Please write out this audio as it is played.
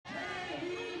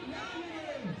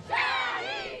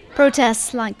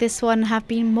Protests like this one have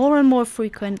been more and more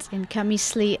frequent in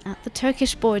Qamishli at the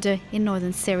Turkish border in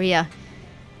northern Syria.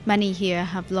 Many here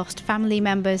have lost family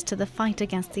members to the fight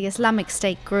against the Islamic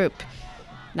State group.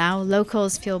 Now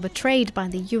locals feel betrayed by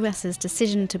the US's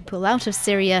decision to pull out of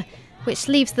Syria, which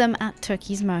leaves them at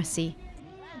Turkey's mercy.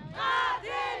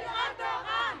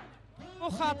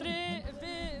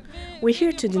 We're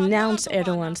here to denounce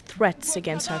Erdogan's threats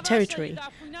against our territory.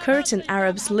 Kurds and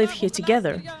Arabs live here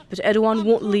together, but Erdogan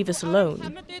won't leave us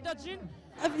alone.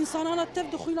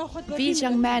 These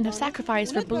young men have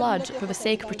sacrificed their blood for the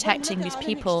sake of protecting these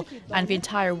people and the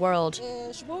entire world.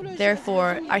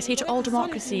 Therefore, I say to all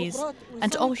democracies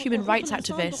and to all human rights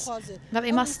activists that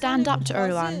they must stand up to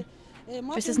Erdogan.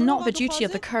 This is not the duty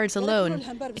of the Kurds alone,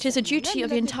 it is a duty of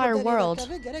the entire world.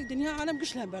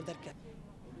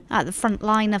 At the front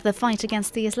line of the fight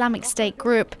against the Islamic State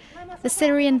group, the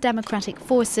Syrian Democratic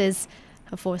Forces,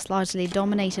 a force largely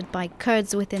dominated by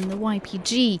Kurds within the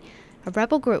YPG, a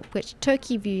rebel group which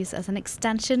Turkey views as an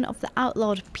extension of the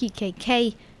outlawed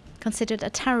PKK, considered a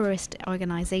terrorist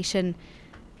organisation.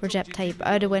 Recep Tayyip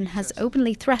Erdogan has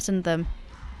openly threatened them.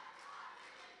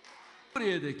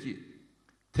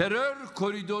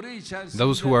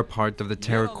 Those who are part of the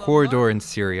terror corridor in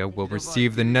Syria will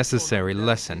receive the necessary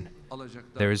lesson.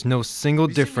 There is no single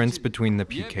difference between the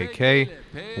PKK,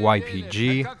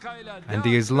 YPG, and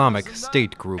the Islamic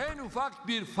State group.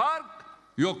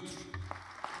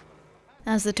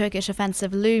 As the Turkish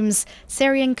offensive looms,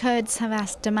 Syrian Kurds have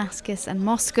asked Damascus and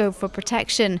Moscow for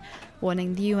protection,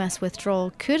 warning the US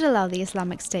withdrawal could allow the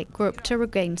Islamic State group to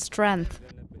regain strength.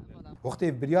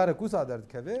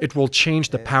 It will change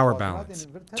the power balance.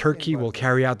 Turkey will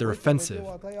carry out their offensive,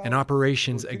 and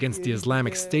operations against the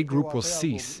Islamic State group will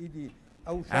cease,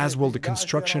 as will the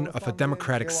construction of a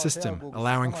democratic system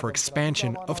allowing for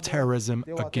expansion of terrorism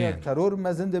again.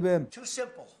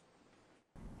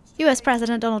 US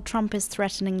President Donald Trump is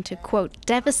threatening to, quote,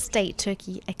 devastate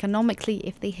Turkey economically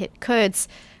if they hit Kurds,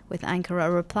 with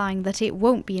Ankara replying that it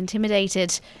won't be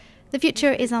intimidated. The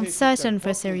future is uncertain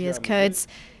for Syria's Kurds,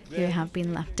 who have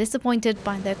been left disappointed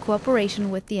by their cooperation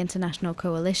with the international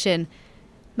coalition.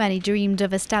 Many dreamed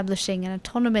of establishing an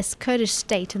autonomous Kurdish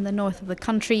state in the north of the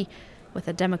country, with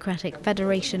a democratic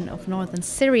federation of northern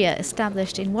Syria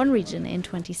established in one region in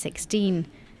 2016.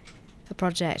 The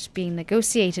project being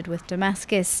negotiated with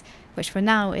Damascus, which for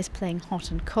now is playing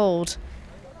hot and cold.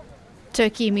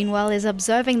 Turkey, meanwhile, is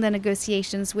observing the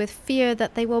negotiations with fear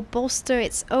that they will bolster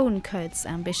its own Kurds'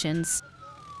 ambitions.